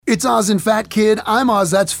It's Oz and Fat Kid. I'm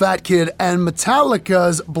Oz, that's Fat Kid, and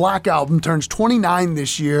Metallica's Black Album turns 29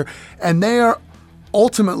 this year, and they are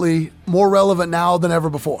ultimately more relevant now than ever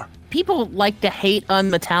before. People like to hate on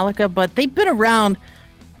Metallica, but they've been around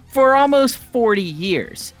for almost 40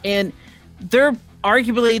 years, and they're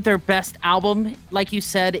arguably their best album, like you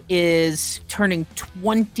said, is turning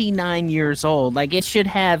 29 years old. Like, it should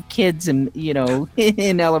have kids in,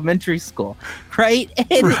 in elementary school, right?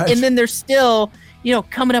 And then they're still,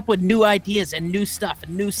 coming up with new ideas and new stuff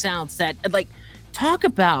and new sounds that, like, talk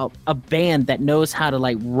about a band that knows how to,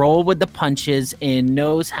 like, roll with the punches and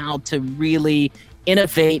knows how to really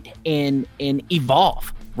innovate and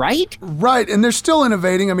evolve. Right? Right, and they're still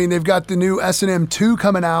innovating. I mean, they've got the new S&M 2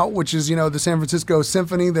 coming out, which is, the San Francisco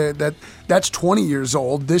Symphony. That's 20 years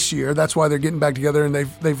old this year. That's why they're getting back together, and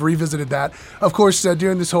they've revisited that. Of course,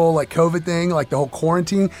 during this whole, like, COVID thing, like the whole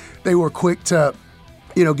quarantine, they were quick to,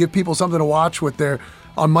 give people something to watch with their...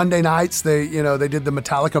 On Monday nights, they did the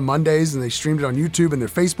Metallica Mondays, and they streamed it on YouTube and their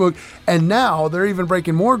Facebook, and now they're even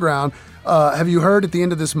breaking more ground. Have you heard at the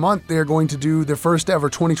end of this month, they're going to do their first ever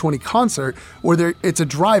 2020 concert where it's a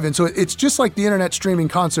drive-in. So it's just like the internet streaming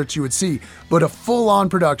concerts you would see, but a full-on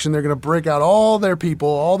production. They're going to break out all their people,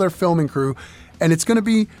 all their filming crew, and it's going to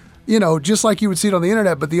be, just like you would see it on the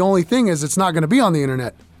internet. But the only thing is it's not going to be on the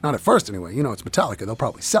internet. Not at first anyway. It's Metallica. They'll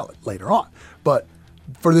probably sell it later on. But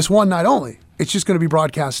for this one night only, it's just going to be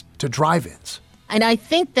broadcast to drive-ins. And I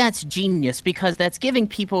think that's genius because that's giving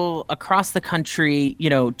people across the country,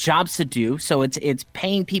 jobs to do. So it's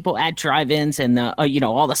paying people at drive-ins and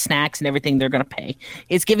all the snacks and everything they're going to pay.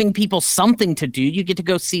 It's giving people something to do. You get to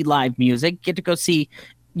go see live music, get to go see,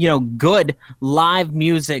 good live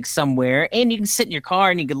music somewhere, and you can sit in your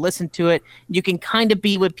car and you can listen to it. You can kind of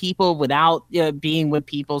be with people without being with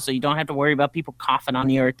people, so you don't have to worry about people coughing on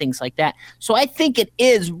you or things like that. So I think it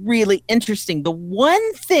is really interesting. The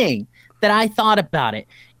one thing that I thought about it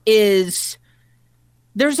is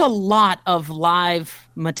there's a lot of live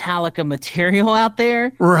Metallica material out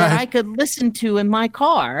there that I could listen to in my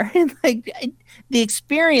car. And the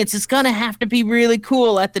experience is going to have to be really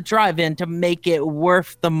cool at the drive-in to make it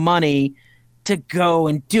worth the money to go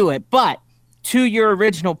and do it. But to your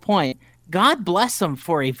original point, God bless them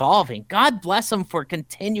for evolving. God bless them for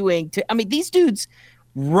continuing to, these dudes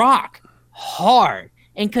rock hard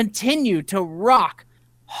and continue to rock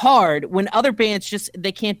hard when other bands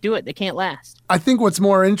they can't do it. They can't last. I think what's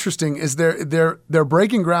more interesting is they're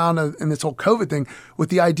breaking ground in this whole COVID thing with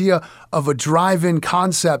the idea of a drive-in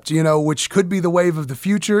concept, which could be the wave of the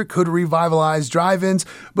future, could revitalize drive-ins.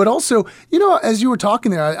 But also, as you were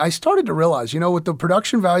talking there, I started to realize, with the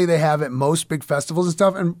production value they have at most big festivals and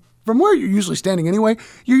stuff, and from where you're usually standing anyway,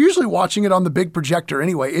 you're usually watching it on the big projector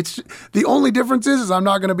anyway. It's the only difference is I'm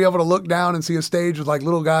not going to be able to look down and see a stage with like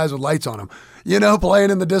little guys with lights on them,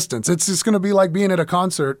 playing in the distance. It's just going to be like being at a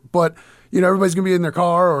concert, but everybody's going to be in their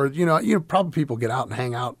car or, probably people get out and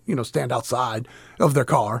hang out, stand outside of their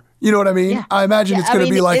car. You know what I mean? Yeah. I imagine it's going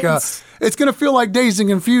to be like it's going to feel like Dazed and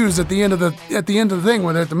Confused at the end of the thing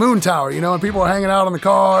when they're at the Moon Tower, and people are hanging out on the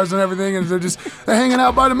cars and everything, and they're hanging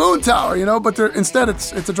out by the Moon Tower, but instead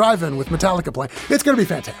it's a drive-in with Metallica playing. It's going to be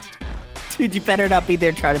fantastic. Dude, you better not be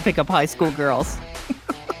there trying to pick up high school girls.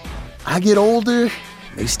 I get older,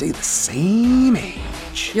 they stay the same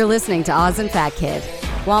age. You're listening to Oz and Fat Kid.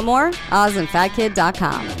 Want more?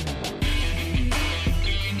 OzandFatKid.com.